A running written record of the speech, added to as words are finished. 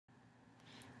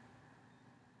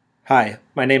Hi,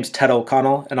 my name's Ted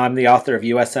O'Connell, and I'm the author of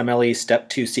USMLE Step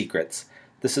 2 Secrets.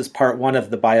 This is part 1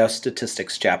 of the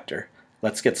Biostatistics chapter.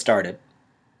 Let's get started.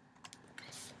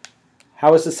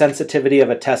 How is the sensitivity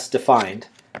of a test defined?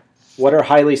 What are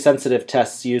highly sensitive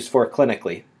tests used for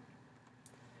clinically?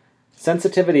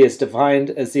 Sensitivity is defined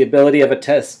as the ability of a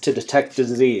test to detect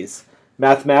disease.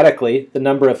 Mathematically, the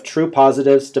number of true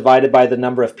positives divided by the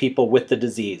number of people with the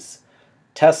disease.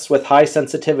 Tests with high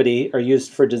sensitivity are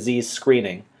used for disease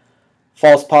screening.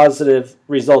 False positive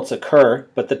results occur,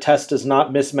 but the test does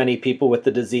not miss many people with the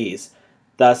disease,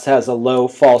 thus has a low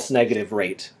false negative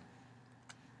rate.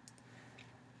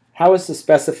 How is the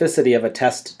specificity of a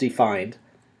test defined?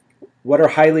 What are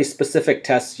highly specific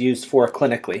tests used for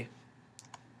clinically?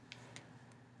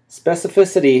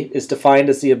 Specificity is defined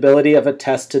as the ability of a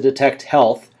test to detect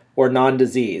health or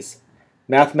non-disease.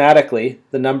 Mathematically,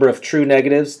 the number of true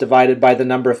negatives divided by the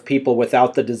number of people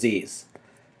without the disease.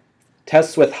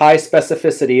 Tests with high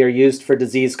specificity are used for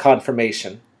disease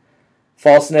confirmation.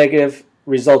 False negative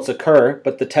results occur,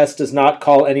 but the test does not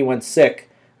call anyone sick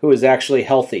who is actually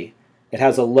healthy. It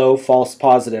has a low false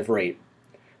positive rate.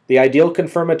 The ideal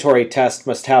confirmatory test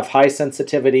must have high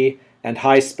sensitivity and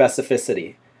high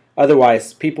specificity.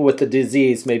 Otherwise, people with the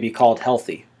disease may be called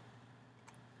healthy.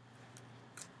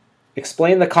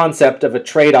 Explain the concept of a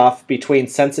trade-off between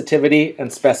sensitivity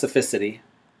and specificity.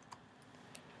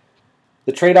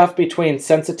 The trade-off between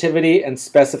sensitivity and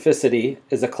specificity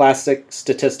is a classic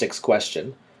statistics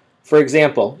question. For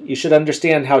example, you should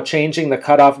understand how changing the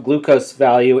cutoff glucose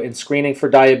value in screening for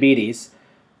diabetes,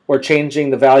 or changing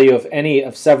the value of any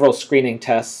of several screening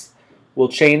tests, will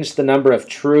change the number of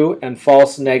true and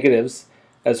false negatives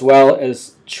as well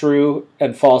as true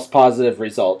and false positive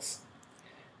results.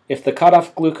 If the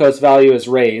cutoff glucose value is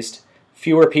raised,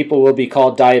 fewer people will be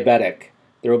called diabetic.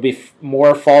 There will be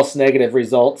more false negative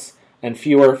results and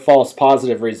fewer false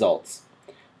positive results.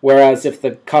 Whereas if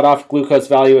the cutoff glucose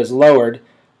value is lowered,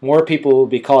 more people will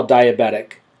be called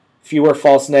diabetic, fewer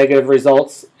false negative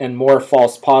results, and more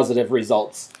false positive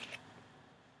results.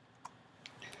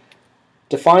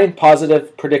 Define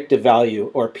positive predictive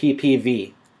value, or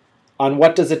PPV. On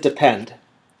what does it depend?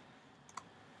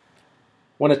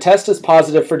 When a test is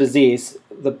positive for disease,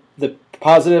 the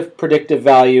positive predictive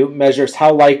value measures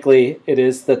how likely it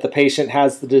is that the patient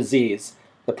has the disease,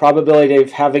 the probability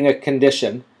of having a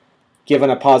condition, given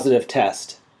a positive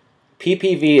test.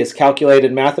 PPV is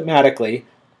calculated mathematically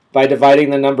by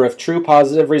dividing the number of true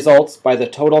positive results by the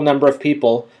total number of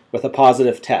people with a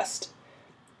positive test.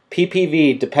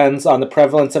 PPV depends on the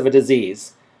prevalence of a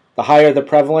disease. The higher the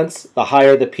prevalence, the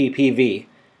higher the PPV,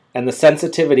 and the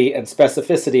sensitivity and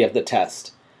specificity of the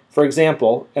test. For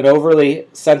example, an overly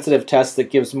sensitive test that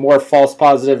gives more false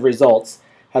positive results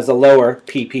has a lower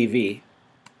PPV.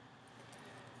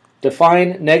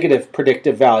 Define negative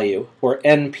predictive value, or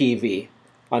NPV.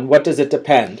 On what does it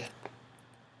depend?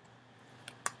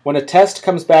 When a test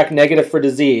comes back negative for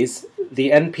disease,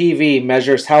 the NPV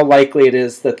measures how likely it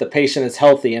is that the patient is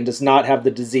healthy and does not have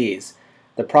the disease,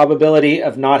 the probability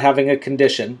of not having a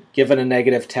condition given a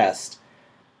negative test.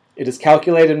 It is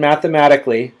calculated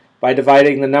mathematically by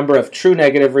dividing the number of true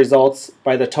negative results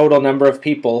by the total number of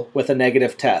people with a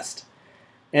negative test.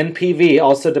 NPV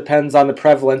also depends on the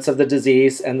prevalence of the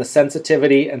disease and the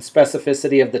sensitivity and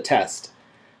specificity of the test.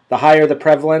 The higher the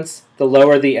prevalence, the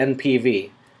lower the NPV.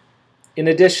 In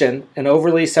addition, an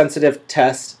overly sensitive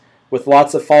test with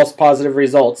lots of false positive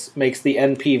results makes the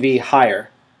NPV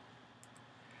higher.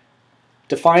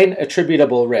 Define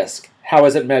attributable risk. How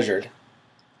is it measured?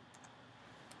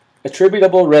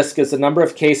 Attributable risk is the number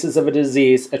of cases of a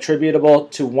disease attributable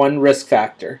to one risk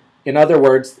factor. In other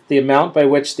words, the amount by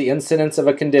which the incidence of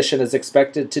a condition is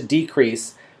expected to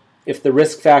decrease if the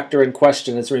risk factor in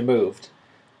question is removed.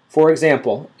 For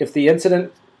example, if the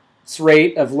incidence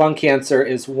rate of lung cancer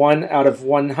is 1 out of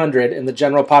 100 in the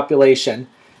general population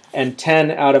and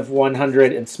 10 out of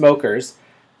 100 in smokers,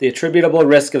 the attributable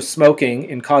risk of smoking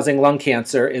in causing lung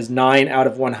cancer is 9 out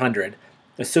of 100,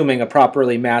 assuming a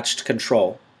properly matched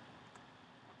control.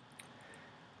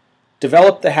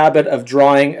 Develop the habit of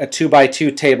drawing a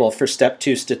 2x2 table for Step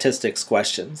 2 statistics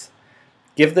questions.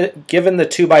 Given the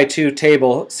 2x2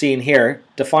 table seen here,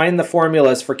 define the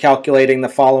formulas for calculating the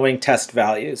following test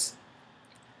values.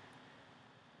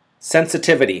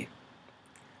 Sensitivity.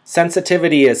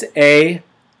 Sensitivity is A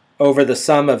over the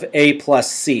sum of A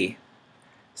plus C.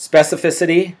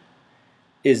 Specificity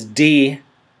is D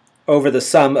over the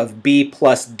sum of B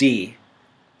plus D.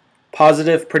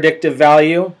 Positive predictive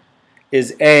value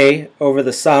is A over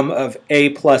the sum of A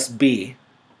plus B.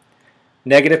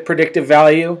 Negative predictive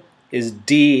value is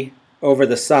D over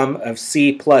the sum of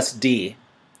C plus D.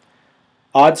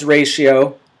 Odds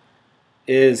ratio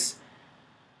is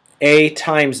A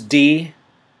times D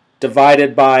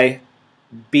divided by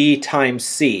B times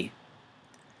C.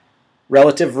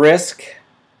 Relative risk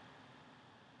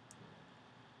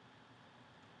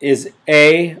is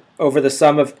A over the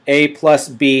sum of A plus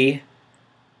B,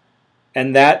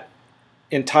 and that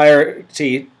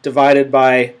entirety divided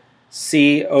by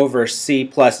C over C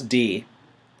plus D.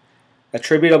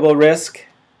 Attributable risk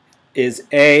is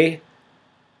A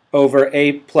over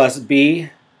A plus B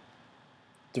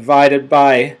divided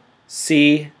by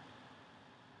C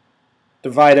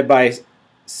divided by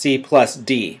C plus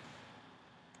D.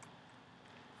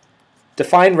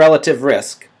 Define relative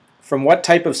risk. From what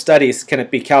type of studies can it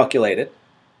be calculated?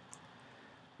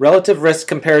 Relative risk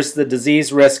compares the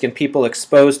disease risk in people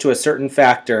exposed to a certain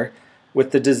factor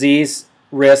with the disease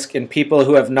risk in people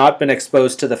who have not been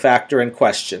exposed to the factor in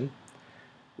question.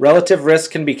 Relative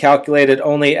risk can be calculated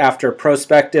only after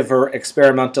prospective or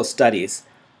experimental studies.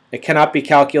 It cannot be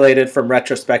calculated from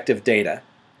retrospective data.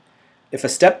 If a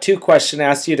Step 2 question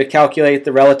asks you to calculate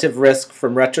the relative risk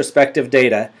from retrospective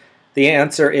data, the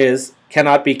answer is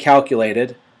cannot be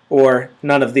calculated, or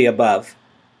none of the above.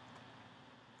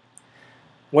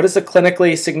 What is a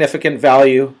clinically significant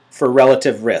value for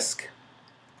relative risk?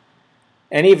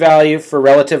 Any value for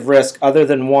relative risk other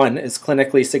than 1 is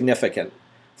clinically significant.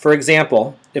 For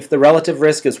example, if the relative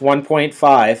risk is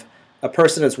 1.5, a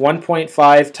person is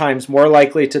 1.5 times more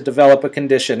likely to develop a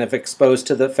condition if exposed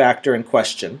to the factor in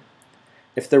question.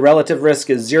 If the relative risk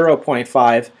is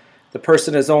 0.5, the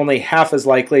person is only half as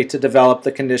likely to develop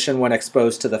the condition when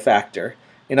exposed to the factor.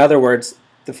 In other words,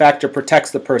 the factor protects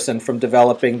the person from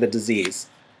developing the disease.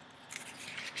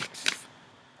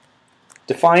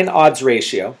 Define odds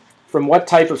ratio. From what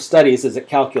type of studies is it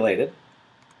calculated?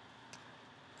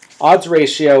 Odds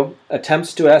ratio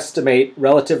attempts to estimate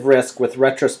relative risk with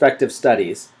retrospective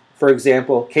studies, for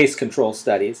example, case control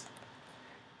studies.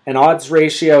 An odds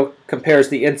ratio compares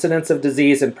the incidence of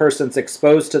disease in persons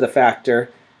exposed to the factor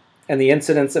and the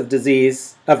incidence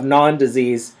of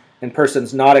non-disease in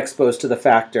persons not exposed to the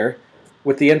factor,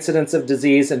 with the incidence of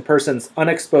disease in persons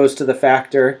unexposed to the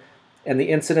factor and the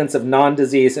incidence of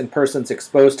non-disease in persons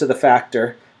exposed to the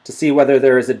factor to see whether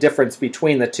there is a difference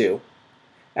between the two.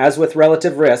 As with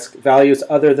relative risk, values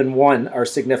other than 1 are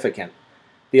significant.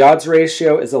 The odds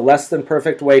ratio is a less than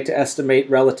perfect way to estimate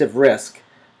relative risk,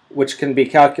 which can be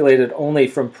calculated only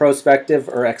from prospective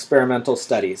or experimental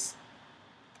studies.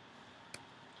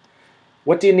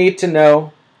 What do you need to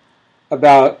know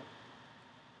about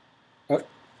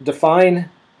define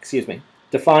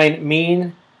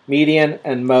mean, median,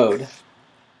 and mode?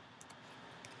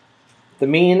 The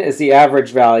mean is the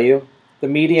average value, the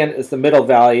median is the middle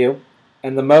value,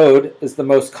 and the mode is the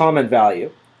most common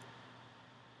value.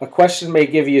 A question may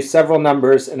give you several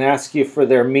numbers and ask you for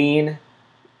their mean,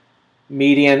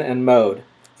 median, and mode.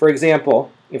 For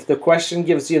example, if the question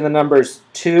gives you the numbers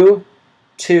 2,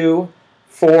 2,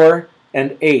 4,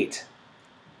 and 8,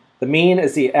 the mean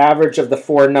is the average of the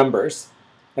 4 numbers,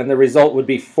 and the result would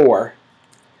be 4.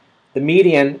 The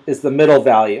median is the middle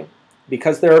value.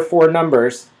 Because there are 4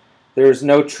 numbers, there is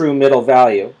no true middle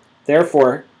value.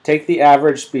 Therefore, take the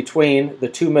average between the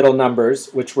 2 middle numbers,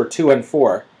 which were 2 and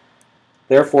 4.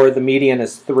 Therefore, the median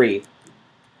is 3.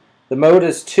 The mode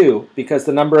is 2 because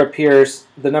the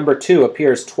number 2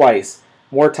 appears twice,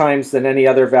 more times than any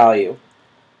other value.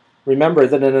 Remember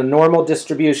that in a normal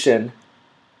distribution,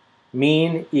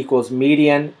 mean equals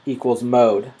median equals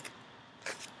mode.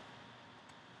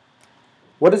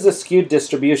 What is a skewed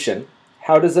distribution?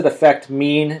 How does it affect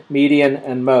mean, median,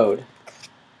 and mode?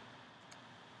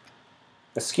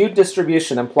 A skewed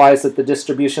distribution implies that the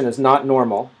distribution is not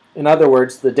normal. In other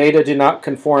words, the data do not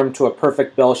conform to a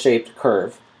perfect bell-shaped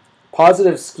curve.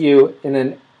 Positive skew in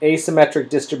an asymmetric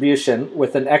distribution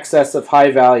with an excess of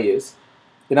high values.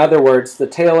 In other words, the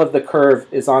tail of the curve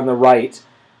is on the right,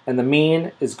 and the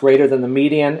mean is greater than the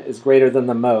median is greater than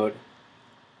the mode.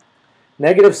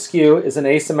 Negative skew is an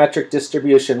asymmetric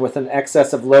distribution with an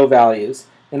excess of low values.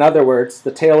 In other words,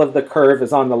 the tail of the curve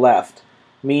is on the left.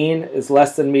 Mean is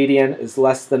less than median is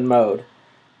less than mode.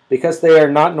 Because they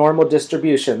are not normal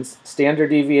distributions,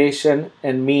 standard deviation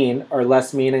and mean are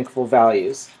less meaningful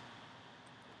values.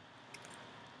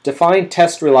 Define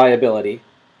test reliability.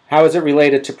 How is it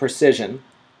related to precision?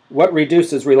 What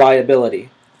reduces reliability?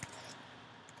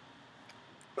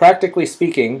 Practically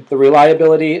speaking, the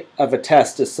reliability of a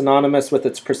test is synonymous with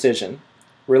its precision.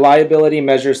 Reliability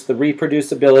measures the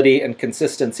reproducibility and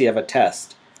consistency of a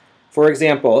test. For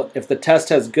example, if the test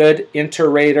has good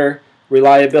inter-rater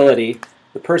reliability,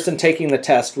 the person taking the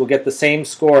test will get the same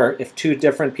score if 2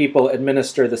 different people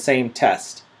administer the same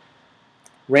test.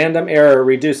 Random error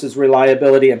reduces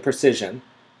reliability and precision.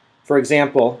 For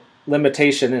example,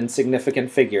 limitation in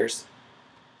significant figures.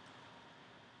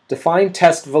 Define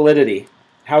test validity.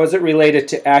 How is it related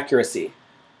to accuracy?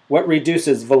 What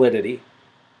reduces validity?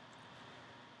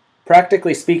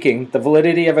 Practically speaking, the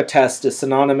validity of a test is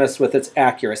synonymous with its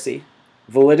accuracy.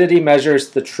 Validity measures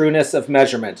the trueness of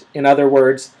measurement. In other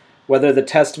words, whether the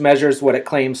test measures what it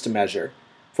claims to measure.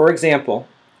 For example,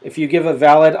 if you give a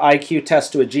valid IQ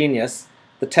test to a genius,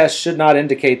 the test should not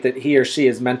indicate that he or she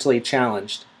is mentally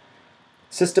challenged.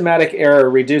 Systematic error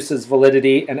reduces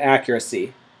validity and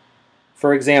accuracy.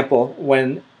 For example,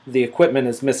 when the equipment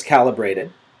is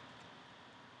miscalibrated.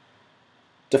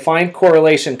 Define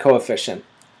correlation coefficient.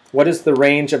 What is the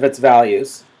range of its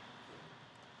values?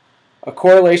 A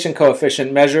correlation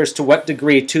coefficient measures to what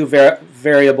degree two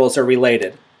variables are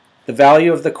related. The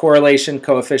value of the correlation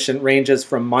coefficient ranges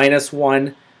from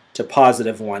 -1 to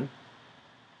 +1.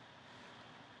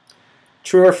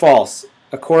 True or false?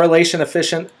 A correlation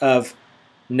coefficient of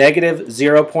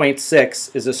 -0.6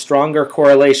 is a stronger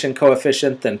correlation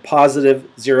coefficient than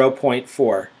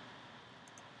 +0.4.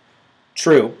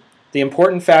 True. The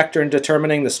important factor in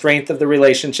determining the strength of the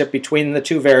relationship between the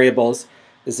two variables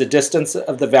is the distance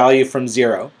of the value from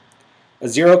zero. A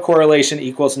zero correlation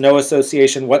equals no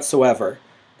association whatsoever.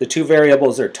 The two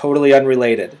variables are totally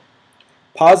unrelated.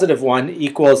 +1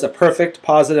 equals a perfect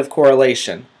positive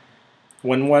correlation.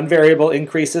 When one variable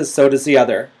increases, so does the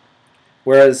other.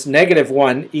 Whereas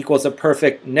 -1 equals a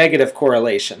perfect negative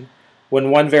correlation.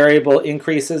 When one variable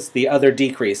increases, the other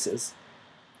decreases.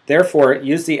 Therefore,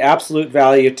 use the absolute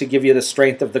value to give you the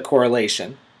strength of the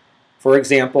correlation. For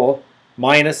example,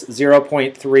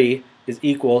 -0.3 is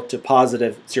equal to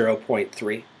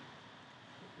 +0.3.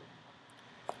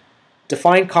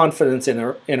 Define confidence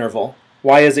interval.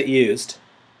 Why is it used?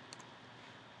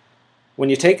 When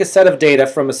you take a set of data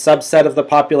from a subset of the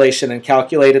population and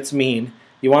calculate its mean,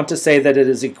 you want to say that it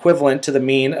is equivalent to the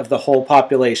mean of the whole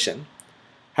population.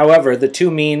 However, the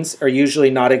two means are usually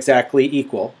not exactly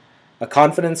equal. A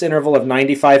confidence interval of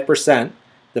 95%,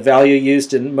 the value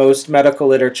used in most medical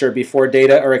literature before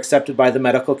data are accepted by the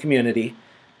medical community,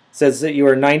 says that you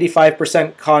are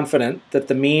 95% confident that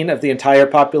the mean of the entire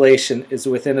population is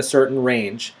within a certain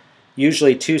range,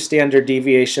 usually 2 standard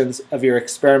deviations of your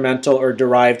experimental or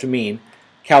derived mean,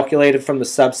 calculated from the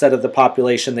subset of the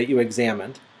population that you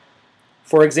examined.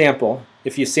 For example,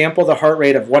 if you sample the heart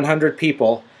rate of 100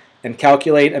 people and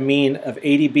calculate a mean of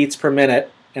 80 beats per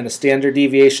minute and a standard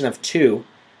deviation of 2,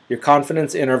 your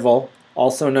confidence interval,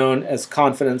 also known as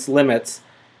confidence limits,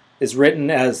 is written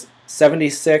as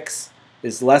 76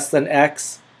 is less than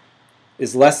x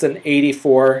is less than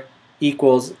 84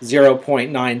 equals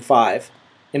 0.95.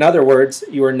 In other words,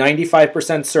 you are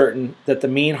 95% certain that the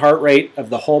mean heart rate of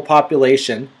the whole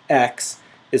population, x,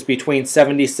 is between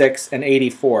 76 and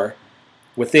 84,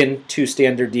 within 2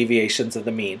 standard deviations of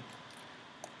the mean.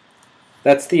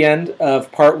 That's the end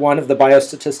of part 1 of the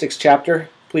biostatistics chapter.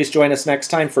 Please join us next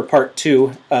time for part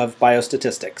 2 of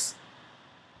biostatistics.